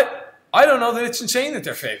 I don't know that it's insane that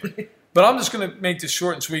they're favored. But I'm just going to make this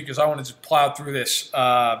short and sweet because I want to just plow through this.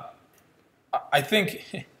 I think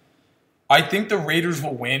the Raiders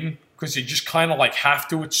will win because they just kind of like have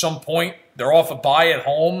to at some point. They're off a bye at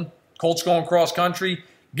home. Colts going cross country.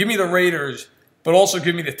 Give me the Raiders, but also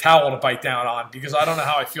give me the towel to bite down on because I don't know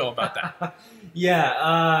how I feel about that.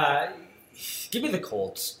 Give me the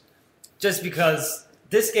Colts. Just because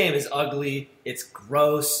this game is ugly, it's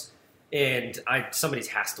gross, and somebody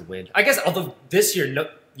has to win. I guess, although this year,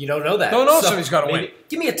 you don't know that. No, somebody's got to win.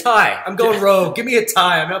 Give me a tie. I'm going rogue. Give me a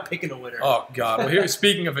tie. I'm not picking a winner. Oh, God. Well, here,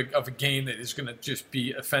 speaking of a game that is going to just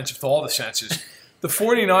be offensive to all the senses, the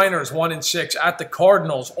 49ers 1-6 at the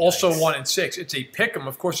Cardinals, also 1-6. It's a pick'em.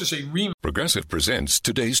 Of course, it's a rematch. Progressive presents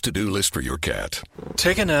today's to-do list for your cat.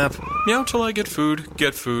 Take a nap, meow till I get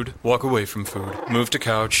food, walk away from food, move to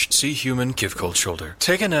couch, see human, give cold shoulder.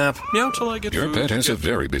 Take a nap, meow till I get Your food. pet has a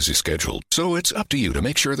very busy schedule, so it's up to you to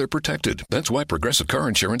make sure they're protected. That's why Progressive Car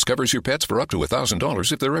Insurance covers your pets for up to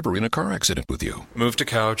 $1,000 if they're ever in a car accident with you. Move to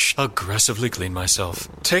couch, aggressively clean myself.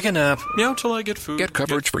 Take a nap, meow till I get food. Get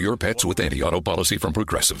coverage for your pets with anti-auto policy from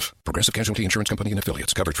Progressive. Progressive Casualty Insurance Company and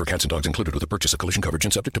Affiliates. Coverage for cats and dogs included with the purchase of collision coverage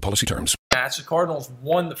and subject to policy terms. The Cardinals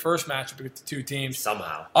won the first matchup with the two teams.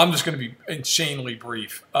 Somehow. I'm just going to be insanely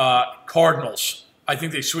brief. Cardinals, I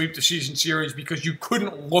think they sweep the season series because you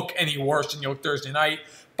couldn't look any worse than you looked Thursday night.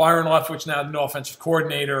 Byron Leftwich, now the new offensive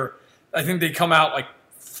coordinator. I think they come out like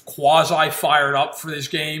quasi-fired up for this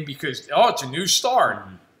game because, it's a new start.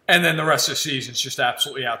 Mm-hmm. And then the rest of the season's just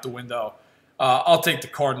absolutely out the window. I'll take the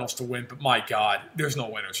Cardinals to win, but my God, there's no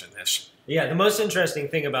winners in this. Yeah, the most interesting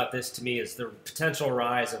thing about this to me is the potential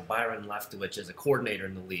rise of Byron Leftwich as a coordinator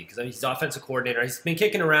in the league. Because he's an offensive coordinator. He's been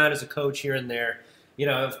kicking around as a coach here and there. You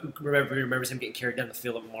know, remembers him getting carried down the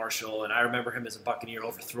field at Marshall, and I remember him as a Buccaneer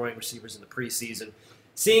overthrowing receivers in the preseason.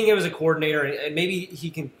 Seeing him as a coordinator, and maybe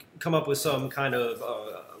he can come up with some kind of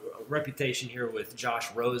reputation here with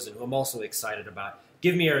Josh Rosen, who I'm also excited about.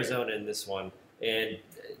 Give me Arizona in this one, and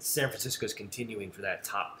San Francisco's continuing for that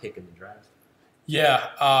top pick in the draft.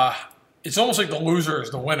 Yeah, it's almost like the loser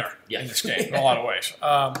is the winner in this game in a lot of ways.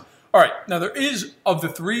 All right, now there is, of the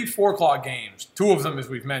 3 4 o'clock games, 2 of them, as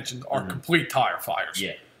we've mentioned, are complete tire fires.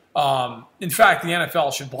 Yeah. In fact, the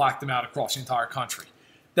NFL should black them out across the entire country.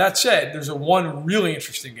 That said, there's one really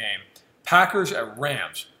interesting game, Packers at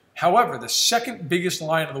Rams. However, the second biggest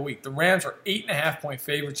line of the week, the Rams are 8.5-point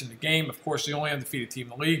favorites in the game. Of course, the only undefeated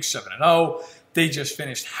team in the league, 7-0. They just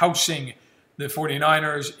finished housing the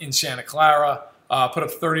 49ers in Santa Clara. Put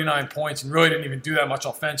up 39 points and really didn't even do that much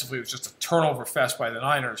offensively. It was just a turnover fest by the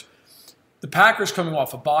Niners. The Packers coming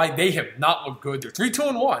off a bye, they have not looked good. They're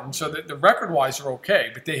 3-2-1, so the record-wise are okay,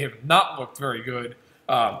 but they have not looked very good,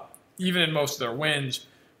 even in most of their wins.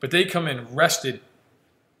 But they come in rested.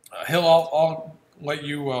 Hill, I'll let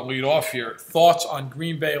you lead off here. Thoughts on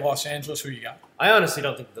Green Bay, Los Angeles? Who you got? I honestly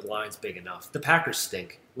don't think the line's big enough. The Packers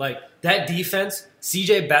stink. Like, that defense,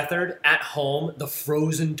 C.J. Beathard at home, the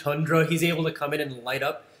frozen tundra, he's able to come in and light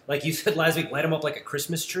up, like you said last week, light him up like a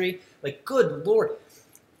Christmas tree. Like, good Lord.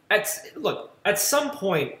 Look, at some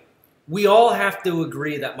point, we all have to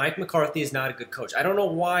agree that Mike McCarthy is not a good coach. I don't know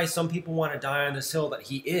why some people want to die on this hill that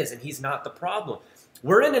he is, and he's not the problem.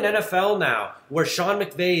 We're in an NFL now where Sean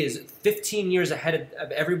McVay is 15 years ahead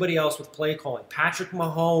of everybody else with play calling. Patrick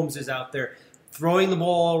Mahomes is out there throwing the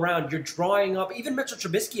ball all around. You're drawing up. Even Mitchell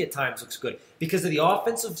Trubisky at times looks good because of the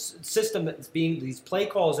offensive system that's being, these play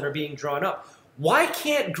calls that are being drawn up. Why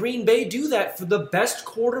can't Green Bay do that for the best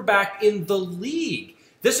quarterback in the league?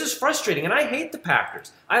 This is frustrating, and I hate the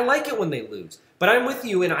Packers. I like it when they lose, but I'm with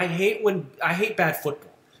you, and I hate bad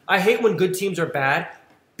football. I hate when good teams are bad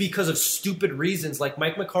because of stupid reasons, like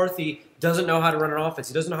Mike McCarthy doesn't know how to run an offense.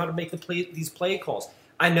 He doesn't know how to make these play calls.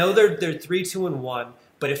 I know they're 3-2-1,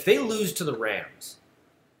 but if they lose to the Rams,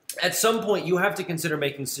 at some point you have to consider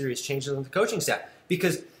making serious changes on the coaching staff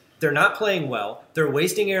because they're not playing well. They're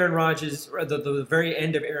wasting Aaron Rodgers, or the very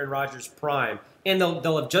end of Aaron Rodgers' prime, and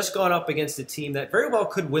they'll have just gone up against a team that very well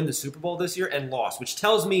could win the Super Bowl this year and lost, which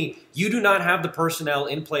tells me you do not have the personnel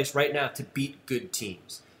in place right now to beat good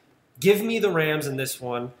teams. Give me the Rams in this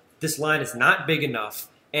one. This line is not big enough,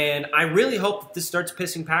 and I really hope that this starts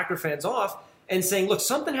pissing Packer fans off and saying, look,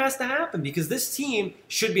 something has to happen because this team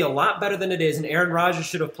should be a lot better than it is, and Aaron Rodgers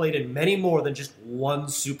should have played in many more than just one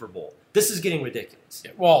Super Bowl. This is getting ridiculous.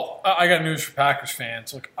 Yeah, well, I got news for Packers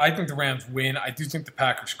fans. Look, I think the Rams win. I do think the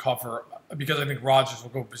Packers cover because I think Rodgers will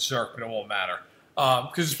go berserk, but it won't matter.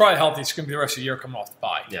 Because it's probably healthy. It's going to be the rest of the year coming off the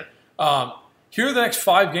bye. Yeah. Here are the next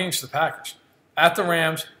 5 games for the Packers. At the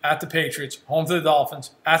Rams, at the Patriots, home to the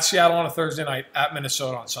Dolphins, at Seattle on a Thursday night, at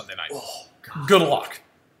Minnesota on Sunday night. Oh, God. Good luck.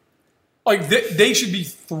 Like, they should be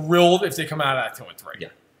thrilled if they come out of that 2-3. Yeah.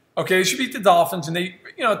 Okay, they should beat the Dolphins, and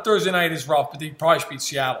Thursday night is rough, but they probably should beat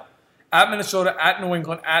Seattle. At Minnesota, at New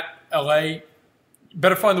England, at L.A.,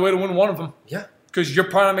 better find a way to win one of them. Yeah. Because you're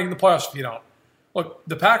probably not making the playoffs if you don't. Look,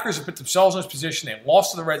 the Packers have put themselves in this position. They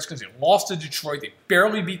lost to the Redskins. They lost to Detroit. They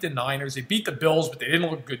barely beat the Niners. They beat the Bills, but they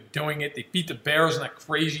didn't look good doing it. They beat the Bears in that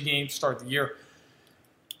crazy game to start the year.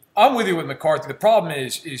 I'm with you with McCarthy. The problem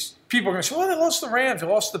is people are going to say, well, they lost to the Rams. They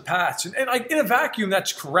lost to the Pats. And in a vacuum,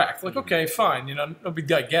 that's correct. Like, okay, fine. No big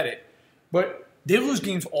deal. I get it. But they lose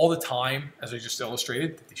games all the time, as I just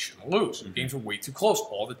illustrated, that they shouldn't lose. Mm-hmm. Games are way too close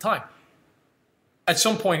all the time. At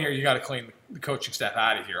some point here, you got to clean the coaching staff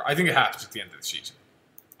out of here. I think it happens at the end of the season.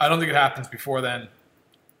 I don't think it happens before then.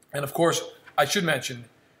 And, of course, I should mention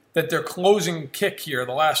that their closing kick here,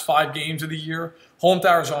 the last 5 games of the year, home to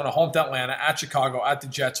Arizona, home to Atlanta, at Chicago, at the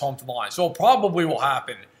Jets, home to the Lions. So what probably will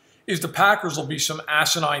happen is the Packers will be some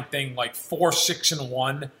asinine thing like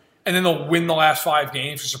 4-6-1, and then they'll win the last 5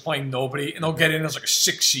 games because they're playing nobody, and they'll get in as like a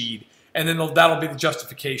 6 seed. And then that'll be the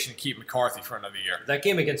justification to keep McCarthy for another year. That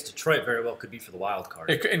game against Detroit very well could be for the wild card.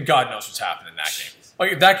 And God knows what's happening in that game.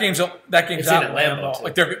 Like that game's it's out in Atlanta.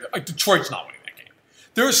 Like Detroit's not winning that game.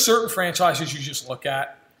 There are certain franchises you just look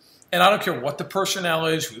at, and I don't care what the personnel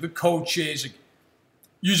is, who the coach is,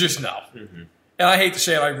 you just know. Mm-hmm. And I hate to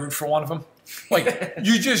say it, I root for one of them. Like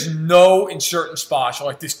you just know in certain spots, you're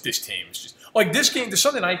like this team is just like this game, the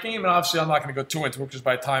Sunday night game, and obviously I'm not going to go too into it because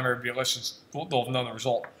by the time everybody listens, they'll know the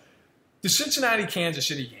result. The Cincinnati-Kansas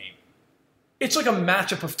City game, it's like a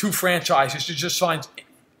matchup of 2 franchises that just finds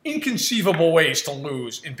inconceivable ways to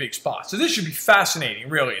lose in big spots. So this should be fascinating,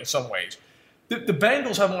 really, in some ways. The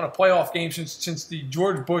Bengals haven't won a playoff game since the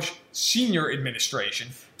George Bush Sr. administration.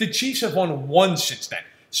 The Chiefs have won 1 since then.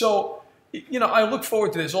 So, I look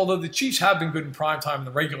forward to this. Although the Chiefs have been good in primetime in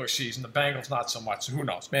the regular season, the Bengals not so much. So who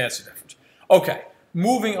knows? Maybe that's the difference. Okay,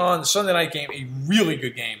 moving on. The Sunday night game, a really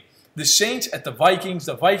good game. The Saints at the Vikings.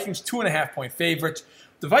 The Vikings 2.5-point favorites.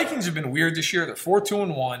 The Vikings have been weird this year. They're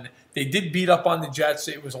 4-2-1. They did beat up on the Jets.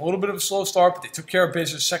 It was a little bit of a slow start, but they took care of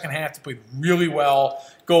business. Second half, they played really well.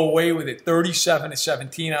 Go away with it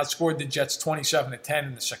 37-17. Outscored the Jets 27-10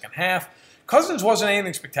 in the second half. Cousins wasn't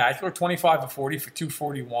anything spectacular. 25-40 for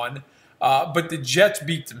 241. But the Jets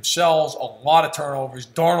beat themselves. A lot of turnovers.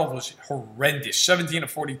 Darnold was horrendous.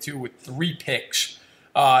 17-42 with 3 picks.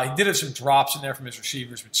 He did have some drops in there from his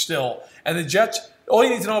receivers, but still. And the Jets, all you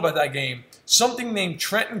need to know about that game, something named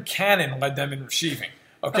Trenton Cannon led them in receiving.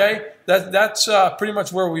 Okay? That's pretty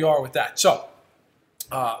much where we are with that. So,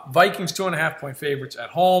 Vikings 2.5-point favorites at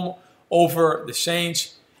home over the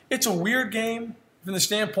Saints. It's a weird game from the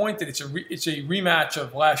standpoint that it's a rematch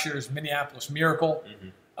of last year's Minneapolis Miracle.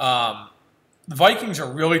 Mm-hmm. The Vikings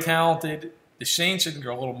are really talented. The Saints, I think, are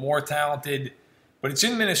a little more talented. But it's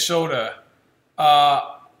in Minnesota.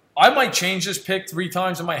 I might change this pick 3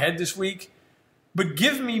 times in my head this week. But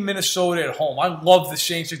give me Minnesota at home. I love the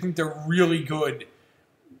Saints. I think they're really good.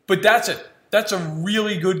 But that's a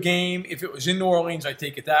really good game. If it was in New Orleans, I'd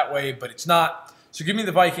take it that way, but it's not. So give me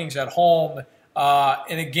the Vikings at home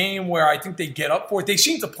in a game where I think they get up for it. They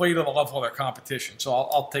seem to play to the level of their competition, so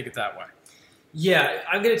I'll take it that way. Yeah,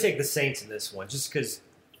 I'm going to take the Saints in this one just because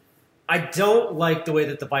I don't like the way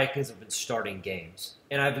that the Vikings have been starting games.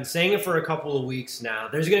 And I've been saying it for a couple of weeks now.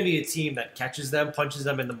 There's going to be a team that catches them, punches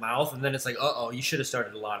them in the mouth, and then it's like, uh-oh, you should have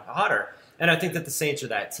started a lot hotter. And I think that the Saints are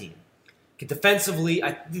that team. Defensively,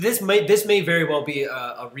 this may very well be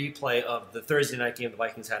a replay of the Thursday night game the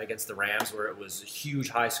Vikings had against the Rams, where it was a huge,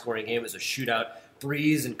 high-scoring game. It was a shootout.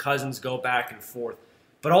 Breeze and Cousins go back and forth.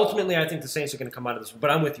 But ultimately, I think the Saints are going to come out of this one. But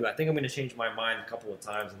I'm with you. I think I'm going to change my mind a couple of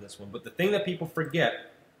times in this one. But the thing that people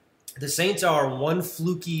forget, the Saints are one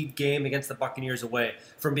fluky game against the Buccaneers away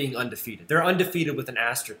from being undefeated. They're undefeated with an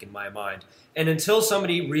asterisk in my mind. And until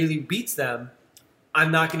somebody really beats them,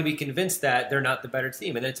 I'm not going to be convinced that they're not the better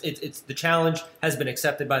team. And it's the challenge has been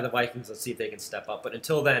accepted by the Vikings. Let's see if they can step up. But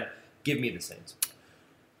until then, give me the Saints.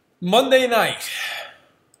 Monday night.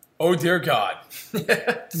 Oh, dear God.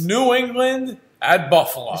 New England at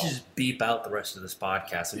Buffalo. Let's just beep out the rest of this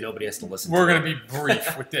podcast so nobody has to listen We're to it. going to be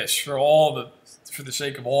brief with this for the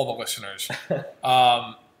sake of all the listeners.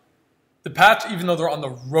 The Pats, even though they're on the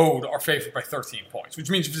road, are favored by 13 points, which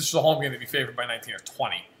means if this is a home game, they'd be favored by 19 or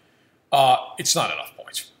 20. It's not enough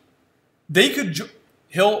points. They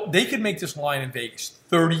could make this line in Vegas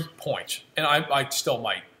 30 points, and I still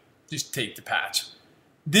might just take the Pats.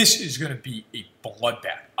 This is going to be a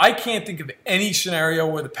bloodbath. I can't think of any scenario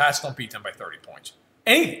where the Pats don't beat them by 30 points.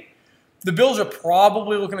 Anything. The Bills are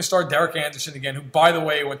probably looking to start Derek Anderson again, who, by the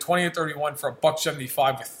way, went 20-31 for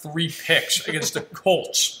 $175 with 3 picks against the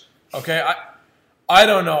Colts. Okay, I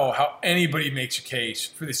don't know how anybody makes a case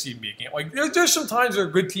for this team being a game. Like, there's some times there are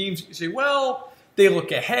good teams. You say, well, they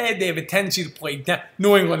look ahead. They have a tendency to play down.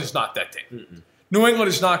 New England is not that team. Mm-mm. New England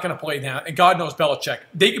is not going to play down. And God knows Belichick.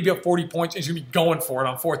 They could be up 40 points, and he's going to be going for it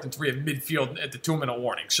on 4th and 3 at midfield at the 2-minute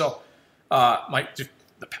warning. So, the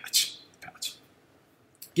Pats.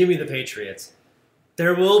 Give me the Patriots.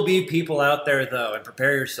 There will be people out there, though, and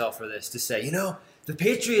prepare yourself for this, to say, the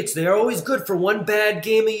Patriots, they're always good for one bad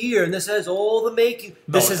game a year, and this has all the making.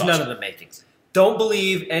 This has none of the makings. Don't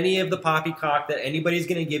believe any of the poppycock that anybody's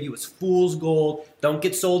going to give you. It's fool's gold. Don't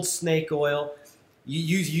get sold snake oil.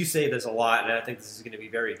 You say this a lot, and I think this is going to be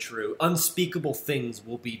very true. Unspeakable things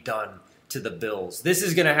will be done to the Bills. This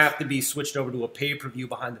is going to have to be switched over to a pay-per-view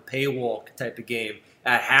behind the paywall type of game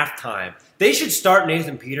at halftime. They should start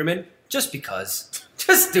Nathan Peterman just because.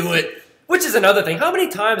 Just do it. Which is another thing. How many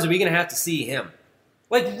times are we going to have to see him?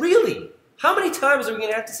 Like, really? How many times are we going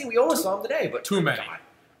to have to see him? We almost saw him today, but too many.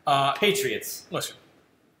 Patriots. Listen,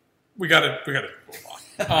 we got to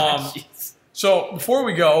move on. So before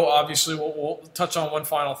we go, obviously we'll touch on one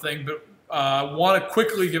final thing, but want to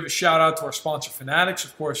quickly give a shout out to our sponsor, Fanatics.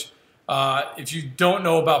 Of course, if you don't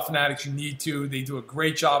know about Fanatics, you need to. They do a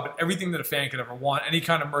great job at everything that a fan could ever want. Any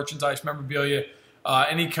kind of merchandise, memorabilia,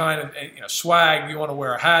 any kind of swag. You want to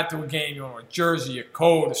wear a hat to a game, you want to wear a jersey, a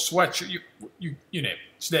coat, a sweatshirt, you name it.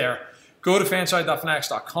 It's there. Go to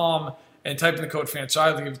fanside.fanatics.com and type in the code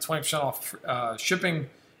FANSIDE. They'll give you 20% off shipping,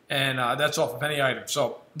 and that's off of any item.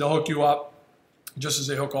 So they'll hook you up just as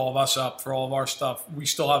they hook all of us up for all of our stuff. We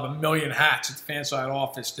still have 1 million hats at the Fanside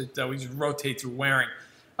office that we just rotate through wearing.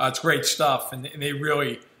 It's great stuff, and they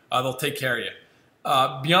really they'll take care of you.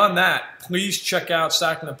 Beyond that, please check out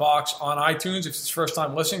Stacking the Box on iTunes. If it's the first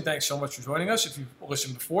time listening, thanks so much for joining us. If you've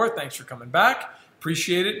listened before, thanks for coming back.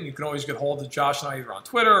 Appreciate it. And you can always get hold of Josh and I either on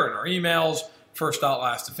Twitter or in our emails, first out,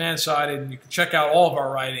 last to Fansided. And you can check out all of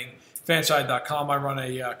our writing, fanside.com. I run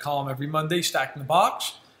a column every Monday, Stacking the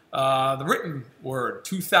Box. The written word,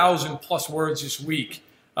 2,000 plus words this week.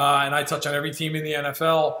 And I touch on every team in the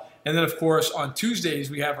NFL. And then, of course, on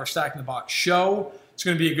Tuesdays, we have our Stacking the Box show. It's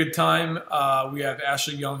going to be a good time. We have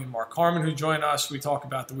Ashley Young and Mark Harmon who join us. We talk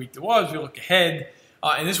about the week that was. We look ahead.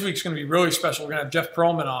 And this week's going to be really special. We're going to have Jeff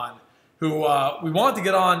Perlman on, who we wanted to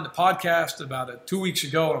get on the podcast about 2 weeks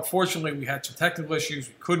ago. And unfortunately, we had some technical issues.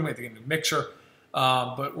 We couldn't wait to get in the mixer.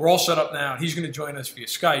 But we're all set up now. He's going to join us via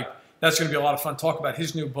Skype. That's going to be a lot of fun. Talk about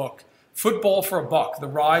his new book, Football for a Buck, The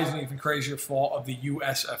Rise and Even Crazier Fall of the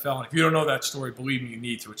USFL. And if you don't know that story, believe me, you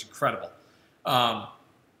need to. It's incredible.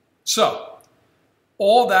 So,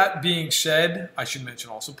 all that being said, I should mention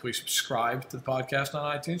also, please subscribe to the podcast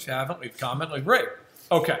on iTunes. If you haven't, leave a comment, leave a rating.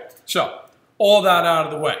 Okay, so all that out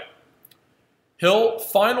of the way. Hill,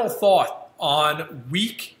 final thought on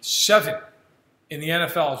Week 7 in the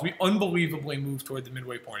NFL as we unbelievably move toward the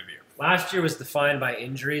midway point of the year. Last year was defined by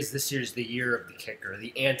injuries. This year's the year of the kicker,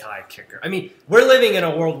 the anti-kicker. I mean, we're living in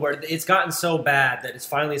a world where it's gotten so bad that it's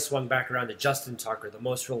finally swung back around to Justin Tucker, the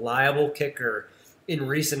most reliable kicker in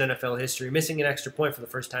recent NFL history, missing an extra point for the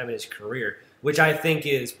first time in his career, which I think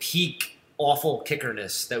is peak awful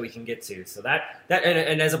kickerness that we can get to. So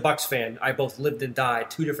and as a Bucs fan, I both lived and died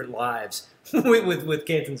 2 different lives with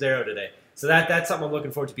Catanzaro today. So that's something I'm looking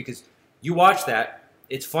forward to, because you watch that.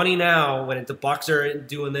 It's funny now when the Bucs are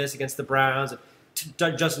doing this against the Browns.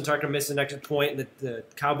 Justin Tucker missed an extra point, and the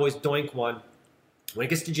Cowboys doink one. When it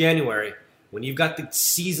gets to January, when you've got the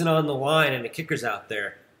season on the line and the kicker's out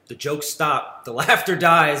there, the jokes stop, the laughter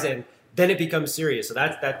dies, and then it becomes serious. So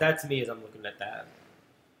that to me as I'm looking at that.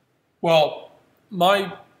 Well,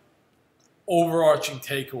 my overarching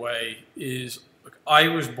takeaway is, look, I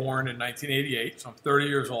was born in 1988, so I'm 30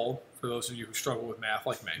 years old, for those of you who struggle with math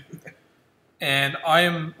like me. And I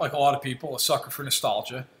am, like a lot of people, a sucker for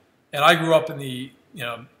nostalgia. And I grew up in the,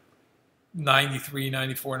 93,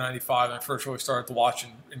 94, 95, and I first really started to watch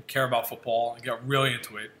and care about football and got really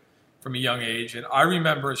into it from a young age. And I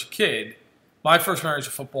remember as a kid, my first memories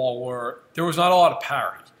of football there was not a lot of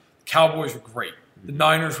parity. The Cowboys were great. The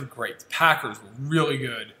Niners were great. The Packers were really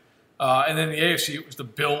good. And then the AFC, it was the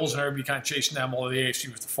Bills, and everybody kind of chasing them, although the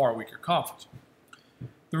AFC was the far weaker conference.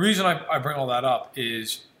 The reason I bring all that up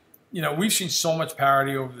is, we've seen so much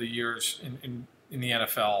parity over the years in the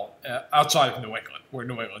NFL outside of New England, where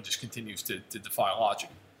New England just continues to defy logic.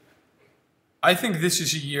 I think this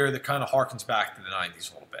is a year that kind of harkens back to the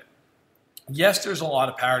 90s a little bit. Yes, there's a lot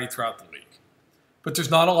of parity throughout the league, but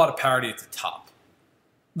there's not a lot of parity at the top.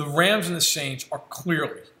 The Rams and the Saints are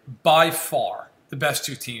clearly, by far, the best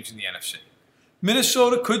 2 teams in the NFC.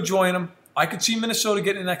 Minnesota could join them. I could see Minnesota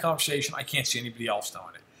getting in that conversation. I can't see anybody else doing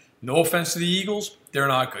it. No offense to the Eagles, they're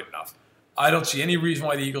not good enough. I don't see any reason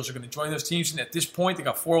why the Eagles are going to join those teams. And at this point, they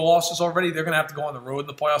got 4 losses already. They're going to have to go on the road in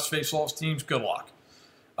the playoffs, face all those teams. Good luck.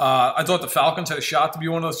 I thought the Falcons had a shot to be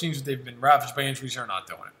one of those teams, but they've been ravaged by injuries. They're not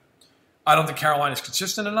doing it. I don't think Carolina's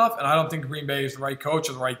consistent enough, and I don't think Green Bay is the right coach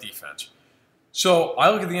or the right defense. So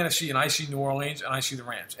I look at the NFC, and I see New Orleans, and I see the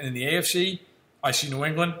Rams. And in the AFC, I see New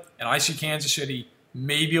England, and I see Kansas City,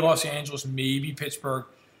 maybe Los Angeles, maybe Pittsburgh.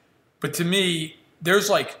 But to me, there's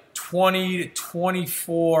like 20 to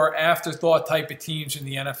 24 afterthought type of teams in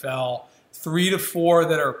the NFL, 3 to 4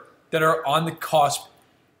 that are on the cusp,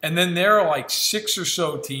 and then there are like 6 or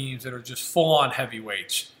so teams that are just full-on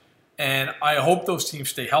heavyweights. And I hope those teams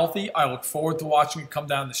stay healthy. I look forward to watching it come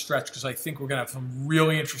down the stretch, because I think we're going to have some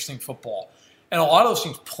really interesting football. And a lot of those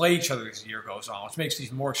teams play each other as the year goes on, which makes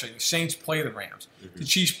these more exciting. The Saints play the Rams. Mm-hmm. The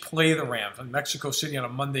Chiefs play the Rams in Mexico City on a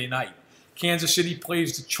Monday night. Kansas City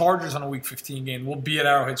plays the Chargers on a Week 15 game. We'll be at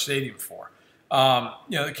Arrowhead Stadium for.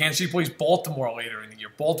 The Kansas City plays Baltimore later in the year.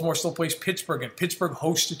 Baltimore still plays Pittsburgh, and Pittsburgh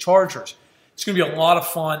hosts the Chargers. It's going to be a lot of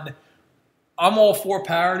fun. I'm all for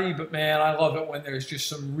parity, but, man, I love it when there's just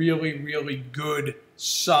some really, really good,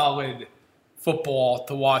 solid football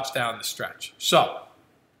to watch down the stretch. So,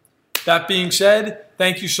 that being said,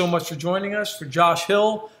 thank you so much for joining us. For Josh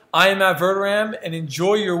Hill, I am Matt Verderam, and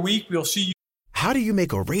enjoy your week. We'll see you. How do you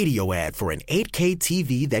make a radio ad for an 8K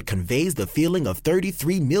TV that conveys the feeling of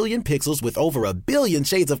 33 million pixels with over a billion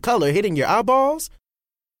shades of color hitting your eyeballs?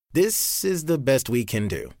 This is the best we can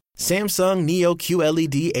do. Samsung Neo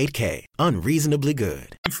QLED 8K, unreasonably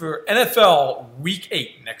good. For NFL Week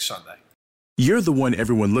 8 next Sunday. You're the one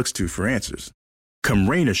everyone looks to for answers. Come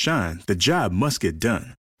rain or shine, the job must get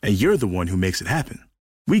done. And you're the one who makes it happen.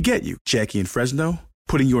 We get you, Jackie in Fresno,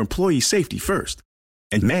 putting your employee safety first.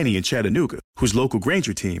 And Manny in Chattanooga, whose local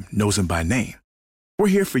Grainger team knows him by name. We're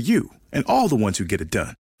here for you and all the ones who get it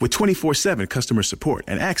done, with 24/7 customer support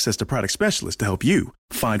and access to product specialists to help you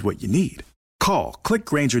find what you need. Call, click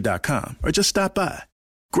Grainger.com, or just stop by.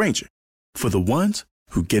 Grainger, for the ones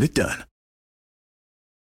who get it done.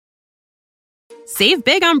 Save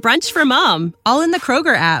big on brunch for mom, all in the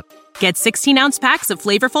Kroger app. Get 16-ounce packs of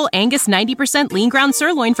flavorful Angus 90% lean ground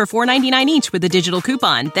sirloin for $4.99 each with a digital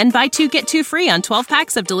coupon. Then buy 2, get 2 free on 12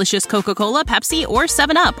 packs of delicious Coca-Cola, Pepsi, or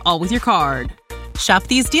 7-Up, all with your card. Shop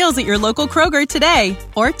these deals at your local Kroger today,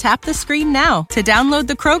 or tap the screen now to download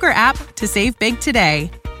the Kroger app to save big today.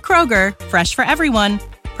 Kroger, fresh for everyone.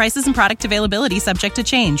 Prices and product availability subject to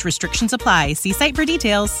change. Restrictions apply. See site for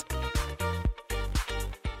details.